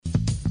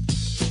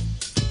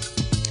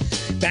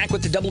Back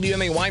with the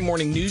WMAY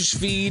morning news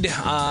feed.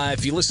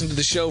 If you listen to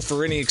the show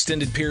for any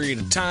extended period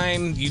of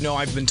time, you know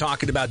I've been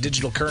talking about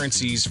digital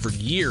currencies for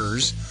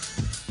years,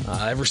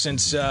 ever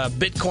since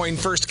Bitcoin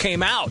first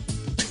came out.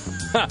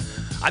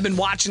 I've been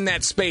watching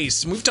that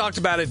space, and we've talked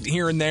about it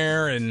here and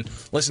there. And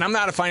listen, I'm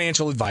not a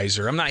financial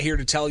advisor. I'm not here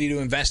to tell you to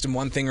invest in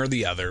one thing or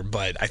the other,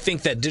 but I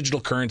think that digital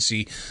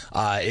currency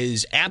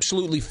is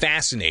absolutely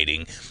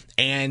fascinating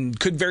and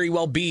could very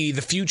well be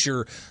the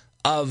future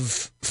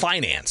of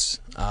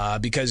finance,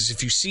 because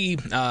if you see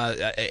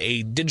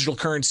a digital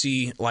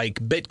currency like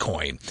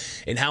Bitcoin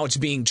and how it's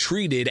being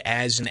treated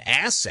as an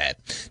asset,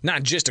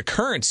 not just a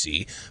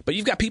currency, but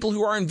you've got people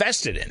who are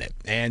invested in it,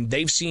 and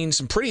they've seen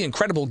some pretty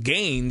incredible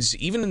gains.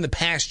 Even in the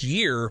past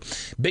year,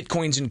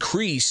 Bitcoin's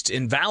increased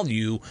in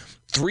value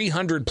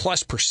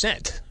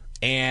 300+%.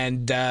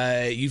 And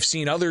you've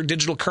seen other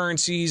digital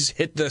currencies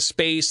hit the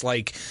space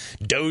like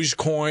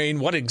Dogecoin.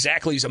 What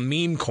exactly is a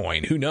meme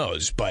coin? Who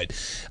knows? But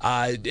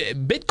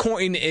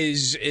Bitcoin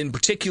is in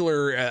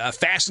particular a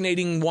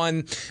fascinating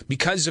one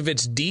because of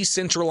its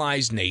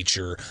decentralized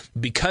nature,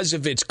 because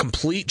of its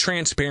complete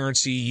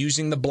transparency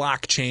using the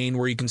blockchain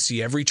where you can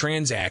see every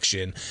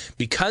transaction,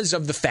 because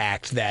of the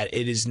fact that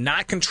it is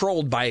not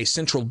controlled by a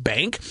central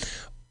bank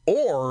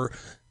or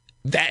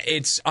that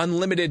it's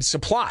unlimited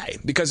supply,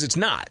 because it's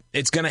not.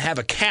 It's going to have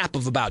a cap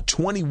of about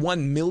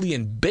 21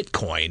 million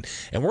Bitcoin,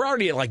 and we're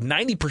already at like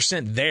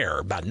 90% there.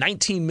 About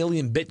 19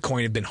 million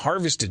Bitcoin have been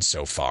harvested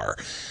so far.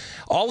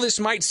 All this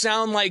might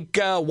sound like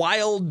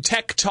wild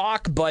tech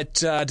talk, but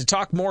to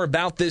talk more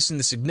about this and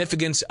the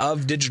significance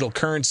of digital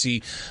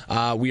currency,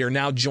 we are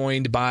now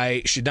joined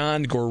by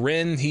Shidan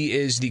Gorin. He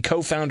is the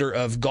co-founder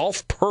of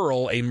Gulf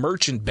Pearl, a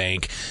merchant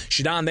bank.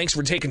 Shidan, thanks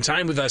for taking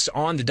time with us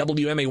on the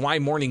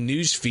WMAY morning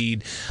news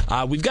feed.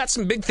 We've got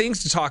some big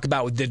things to talk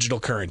about with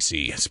digital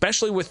currency,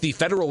 especially with the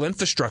federal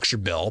infrastructure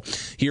bill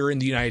here in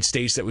the United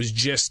States that was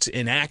just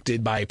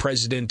enacted by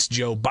President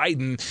Joe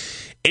Biden.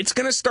 It's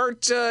going to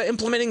start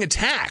implementing a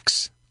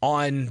tax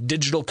on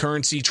digital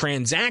currency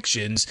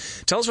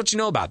transactions. Tell us what you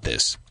know about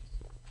this.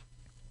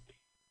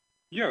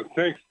 Yeah,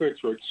 thanks,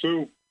 Rick.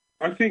 So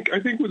I think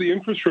with the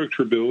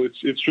infrastructure bill,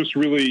 it's just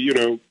really,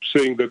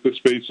 saying that the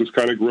space has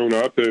kind of grown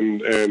up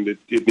and it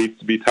needs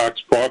to be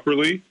taxed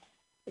properly.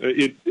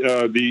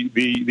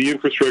 The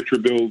infrastructure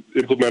bill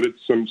implemented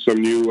some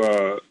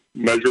new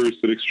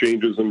measures that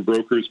exchanges and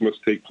brokers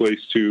must take place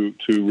to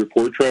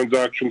report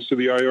transactions to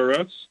the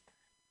IRS,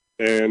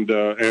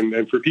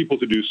 and for people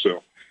to do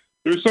so.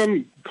 There's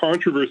some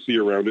controversy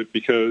around it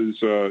because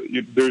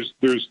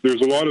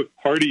there's a lot of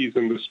parties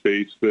in the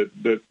space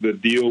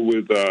that deal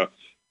with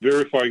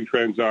verifying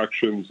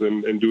transactions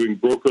and doing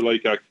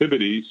broker-like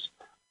activities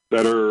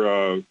that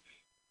are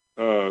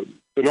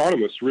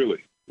anonymous,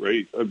 really.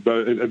 Right.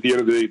 But at the end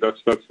of the day,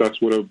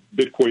 that's what a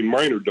Bitcoin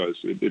miner does.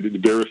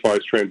 It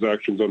verifies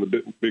transactions on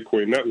the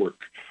Bitcoin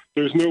network.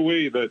 There's no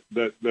way that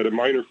a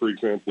miner, for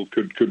example,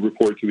 could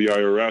report to the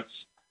IRS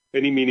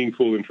any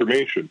meaningful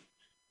information.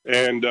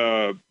 And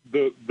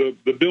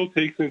the bill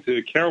takes into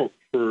account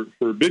for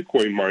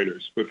Bitcoin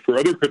miners, but for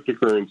other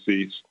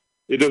cryptocurrencies,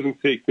 it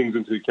doesn't take things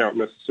into account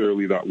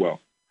necessarily that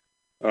well,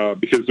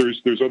 because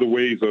there's other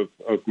ways of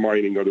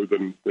mining other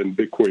than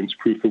Bitcoin's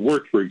proof of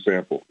work, for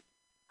example.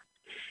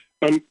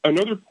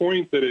 Another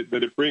point that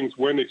it brings,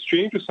 when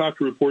exchanges have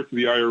to report to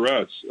the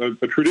IRS,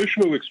 a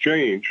traditional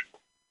exchange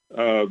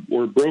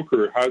or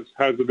broker has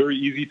a very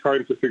easy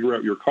time to figure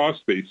out your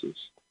cost basis.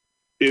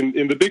 In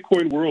the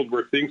Bitcoin world,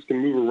 where things can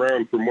move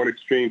around from one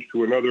exchange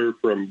to another,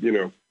 from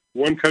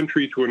one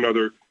country to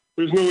another,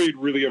 there's no way to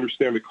really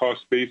understand the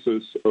cost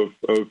basis of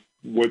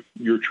what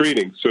you're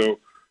trading. So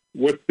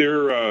what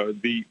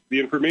the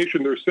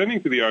information they're sending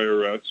to the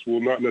IRS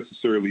will not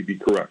necessarily be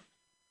correct,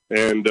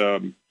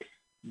 and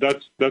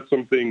that's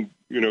something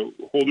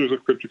holders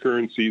of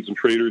cryptocurrencies and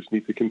traders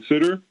need to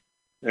consider,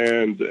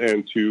 and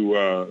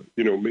to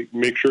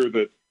make sure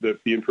that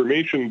the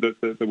information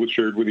that was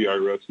shared with the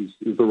IRS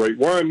is the right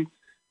one.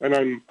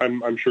 And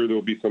I'm sure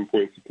there'll be some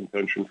points of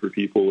contention for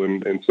people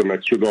and some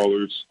extra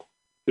dollars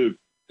to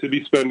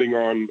be spending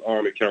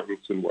on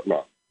accountants and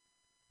whatnot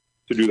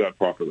to do that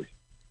properly.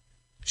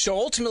 So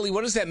ultimately,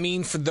 what does that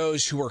mean for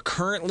those who are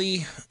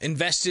currently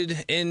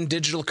invested in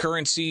digital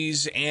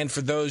currencies and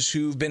for those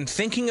who've been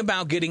thinking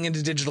about getting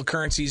into digital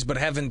currencies but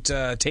haven't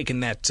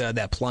taken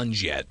that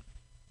plunge yet?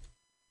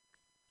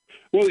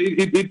 Well,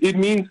 it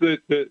means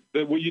that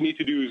what you need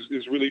to do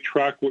is really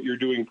track what you're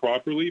doing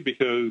properly,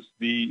 because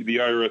the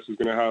IRS is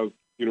going to have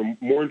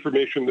more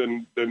information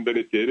than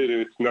it did,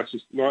 and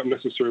it's not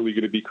necessarily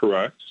going to be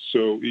correct.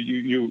 So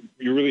you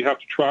really have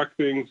to track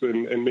things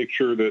and make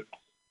sure that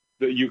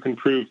you can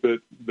prove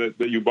that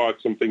you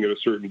bought something at a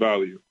certain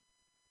value.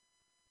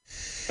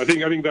 I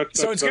think that's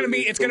so. It's going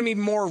to be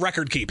more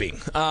record keeping,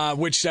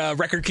 which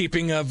record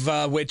keeping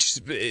of which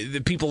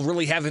the people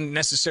really haven't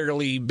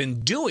necessarily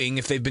been doing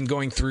if they've been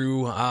going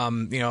through,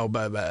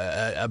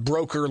 a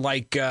broker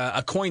like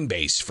a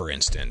Coinbase, for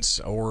instance,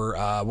 or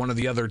one of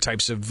the other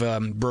types of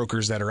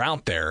brokers that are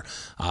out there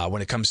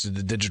when it comes to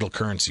the digital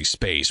currency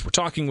space. We're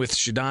talking with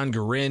Shadon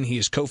Garin. He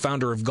is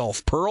co-founder of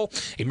Gulf Pearl,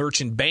 a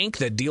merchant bank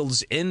that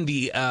deals in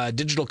the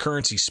digital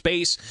currency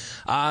space,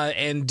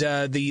 and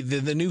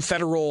the new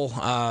federal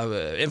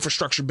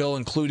infrastructure bill,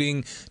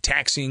 including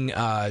taxing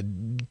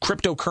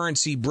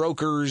cryptocurrency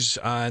brokers,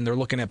 and they're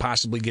looking at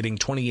possibly getting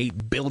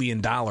 $28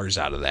 billion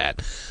out of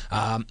that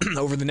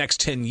over the next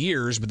 10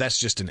 years, but that's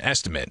just an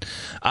estimate.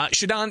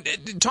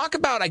 Shadon, talk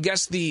about, I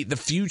guess, the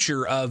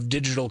future of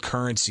digital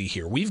currency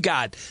here. We've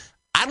got,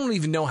 I don't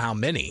even know how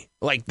many.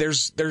 Like,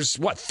 there's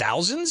what,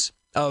 thousands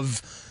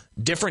of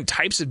different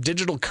types of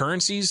digital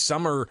currencies.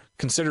 Some are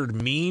considered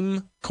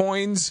meme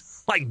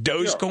coins, like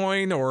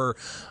Dogecoin, or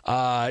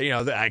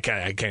I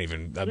can't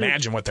even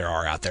imagine what there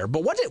are out there.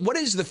 But what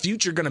is the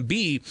future going to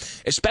be,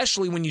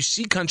 especially when you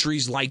see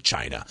countries like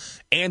China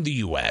and the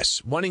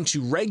U.S. wanting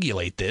to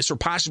regulate this, or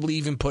possibly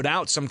even put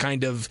out some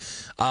kind of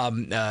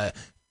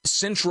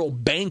central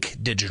bank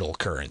digital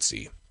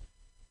currency?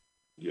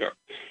 Yeah,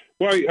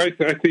 well, I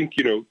think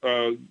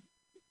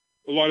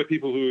a lot of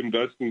people who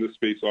invest in this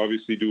space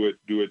obviously do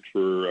it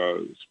for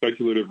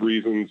speculative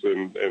reasons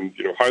and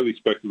highly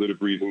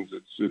speculative reasons.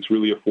 It's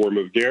really a form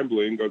of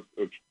gambling.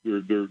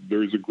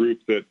 There's a group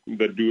that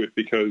do it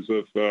because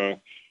of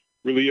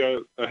really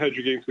a hedge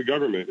against the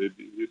government.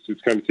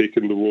 It's kind of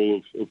taken the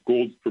role of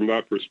gold from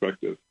that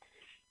perspective.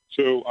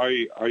 So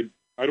I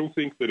don't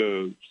think that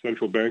a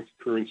central bank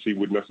currency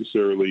would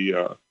necessarily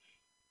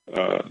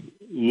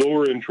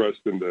lower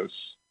interest in this.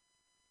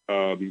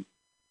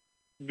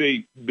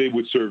 They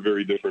would serve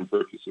very different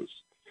purposes.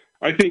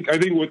 I think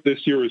what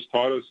this year has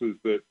taught us is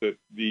that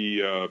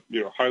the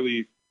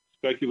highly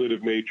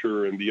speculative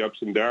nature and the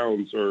ups and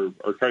downs are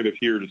kind of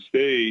here to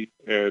stay,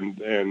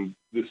 and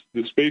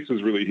this space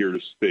is really here to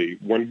stay.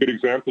 One good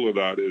example of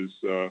that is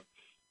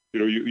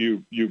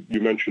you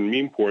mentioned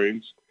meme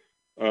coins.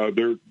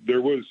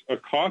 There was a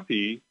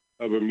copy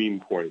of a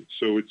meme coin,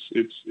 so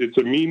it's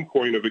a meme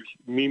coin of a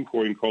meme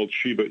coin called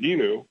Shiba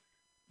Inu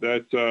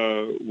that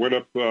went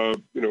up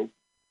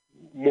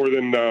more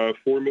than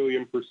 4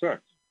 million%,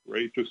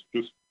 right? Just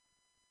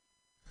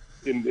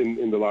in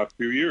the last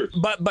few years.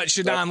 But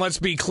Shadon, let's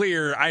be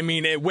clear. I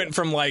mean, it went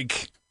from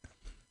like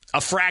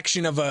a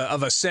fraction of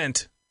a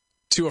cent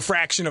to a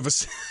fraction of a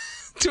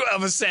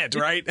cent,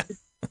 right?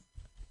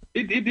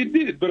 It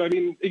did, but I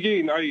mean,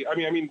 again, I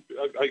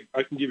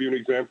can give you an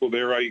example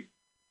there. I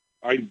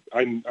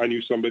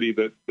knew somebody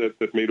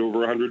that made over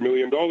 $100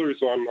 million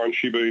on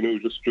Shiba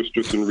Inu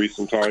just in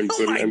recent times,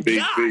 and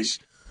they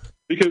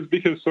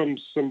because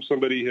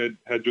somebody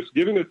had just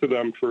given it to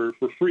them for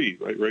free,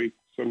 right?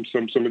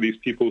 Some of these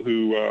people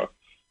who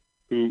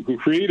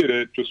created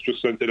it just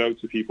sent it out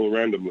to people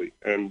randomly,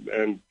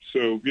 and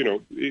so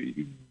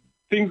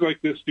things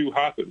like this do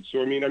happen.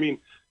 So I mean,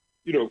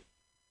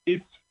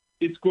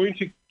 it's going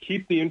to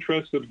keep the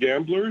interest of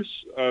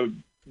gamblers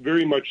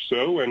very much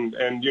so, and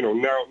now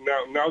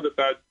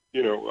that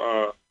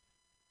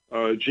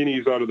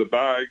genie's out of the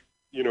bag,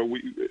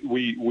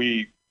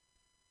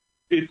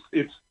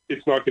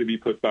 it's not going to be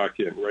put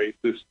back in, right?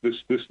 This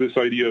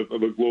idea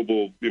of a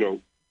global,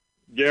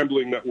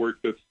 gambling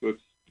network that's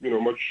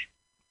much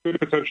could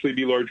potentially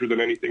be larger than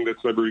anything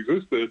that's ever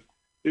existed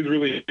is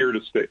really here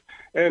to stay.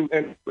 And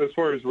as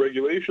far as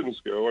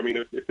regulations go, I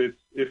mean,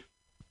 if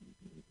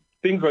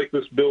things like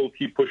this bill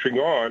keep pushing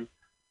on,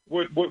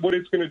 what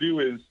it's going to do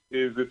is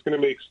it's going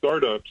to make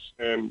startups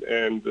and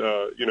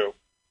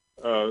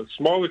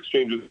small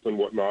exchanges and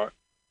whatnot.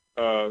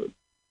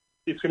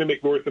 It's going to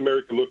make North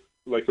America look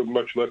like a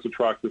much less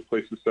attractive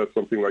place to set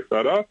something like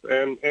that up.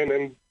 And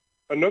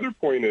another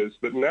point is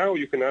that now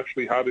you can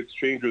actually have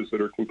exchanges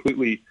that are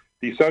completely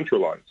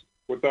decentralized.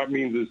 What that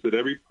means is that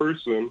every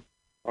person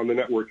on the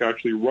network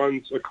actually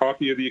runs a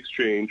copy of the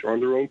exchange on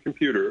their own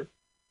computer,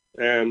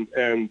 and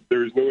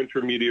there's no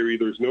intermediary,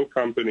 there's no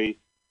company.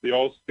 They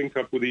all sync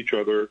up with each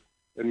other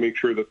and make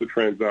sure that the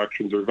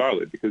transactions are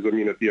valid. Because, I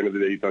mean, at the end of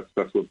the day,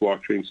 that's what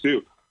blockchains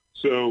do.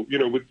 So,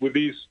 with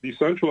these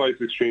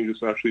decentralized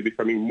exchanges actually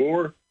becoming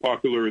more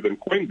popular than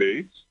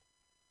Coinbase,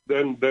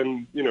 then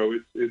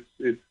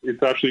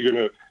it's actually going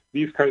to,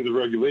 these kinds of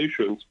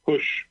regulations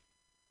push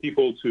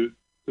people to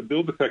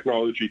build the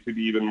technology to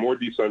be even more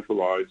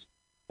decentralized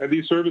and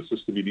these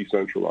services to be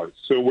decentralized.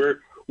 So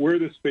where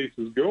this space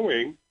is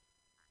going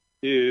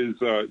is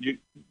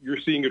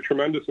you're seeing a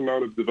tremendous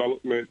amount of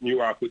development,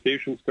 new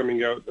applications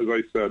coming out, as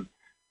I said,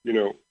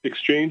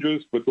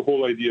 exchanges, but the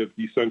whole idea of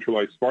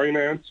decentralized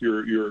finance.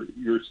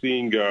 You're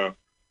seeing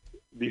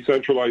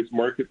decentralized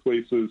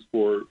marketplaces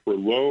for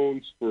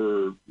loans,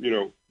 for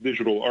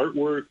digital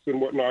artworks and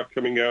whatnot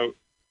coming out.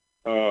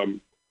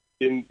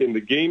 In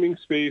the gaming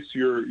space,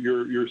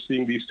 you're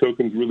seeing these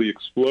tokens really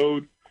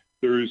explode.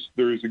 there's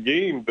a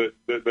game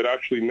that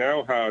actually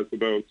now has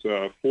about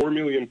 4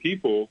 million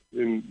people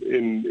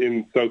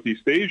in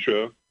Southeast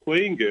Asia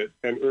playing it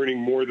and earning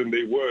more than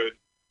they would,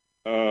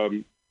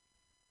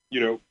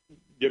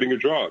 getting a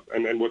job.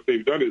 And what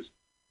they've done is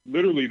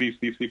literally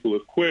these people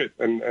have quit,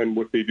 and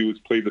what they do is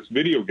play this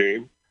video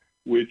game,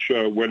 which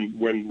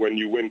when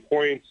you win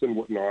points and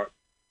whatnot,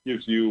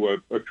 gives you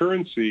a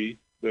currency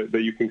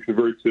that you can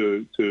convert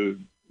to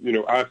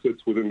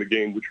assets within the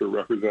game, which are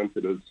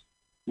represented as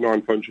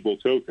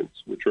non-fungible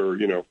tokens, which are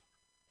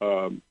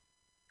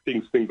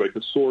things like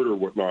a sword or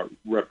whatnot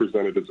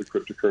represented as a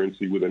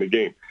cryptocurrency within a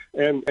game,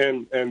 and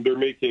they're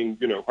making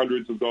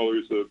hundreds of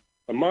dollars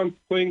a month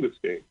playing this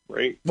game,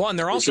 right? Well, and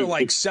they're also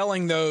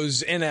selling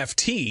those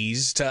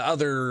NFTs to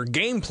other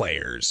game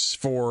players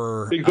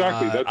for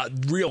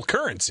real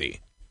currency.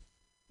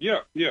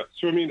 Yeah.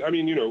 So I mean,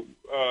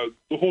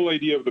 the whole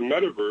idea of the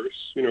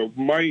metaverse.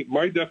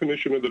 My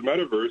definition of the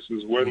metaverse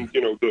is when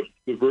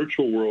the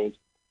virtual world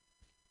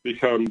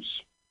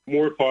becomes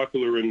more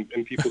popular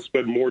and people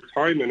spend more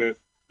time in it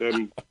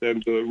than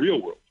the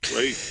real world,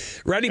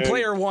 right? Ready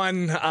Player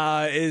One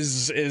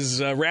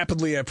is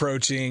rapidly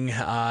approaching.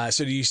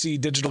 So do you see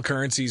digital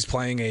currencies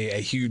playing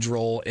a huge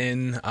role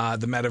in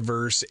the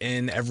metaverse,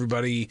 in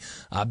everybody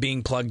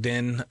being plugged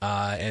in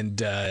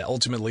and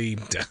ultimately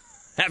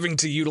having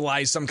to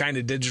utilize some kind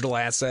of digital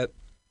asset?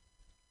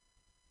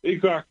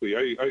 Exactly.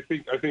 I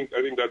think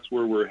that's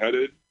where we're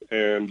headed,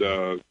 and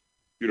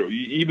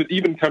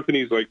even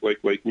companies like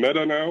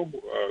Meta now,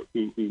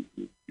 who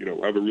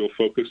have a real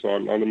focus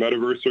on the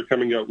metaverse, are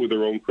coming out with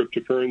their own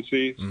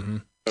cryptocurrencies. Mm-hmm.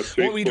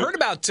 Well, we'd heard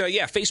about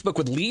Facebook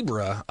with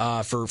Libra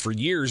for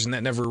years, and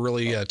that never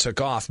really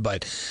took off.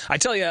 But I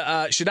tell you,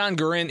 Shadon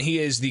Gurent, he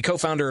is the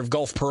co-founder of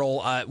Gulf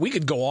Pearl. We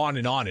could go on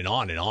and on and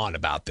on and on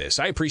about this.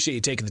 I appreciate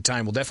you taking the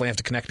time. We'll definitely have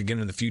to connect again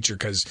in the future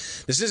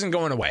because this isn't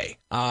going away.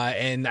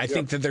 And I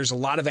think that there's a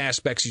lot of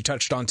aspects you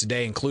touched on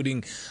today,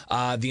 including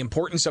the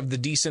importance of the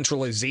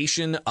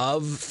decentralization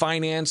of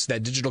finance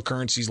that digital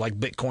currencies like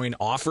Bitcoin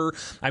offer.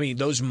 I mean,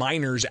 those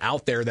miners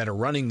out there that are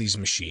running these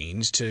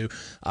machines to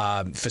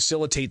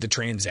facilitate the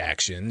transactions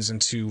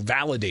and to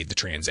validate the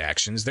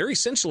transactions, they're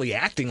essentially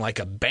acting like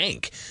a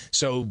bank.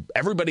 So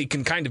everybody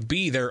can kind of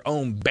be their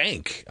own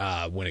bank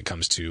when it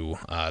comes to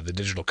the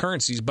digital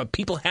currencies, but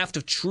people have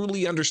to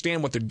truly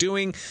understand what they're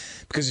doing,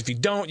 because if you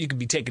don't, you can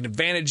be taken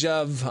advantage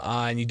of,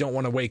 and you don't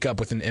want to wake up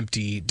with an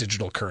empty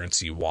digital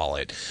currency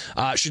wallet.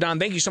 Shadon,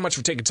 thank you so much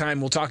for taking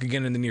time. We'll talk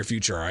again in the near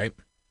future, all right?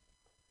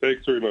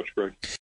 Thanks very much, Greg.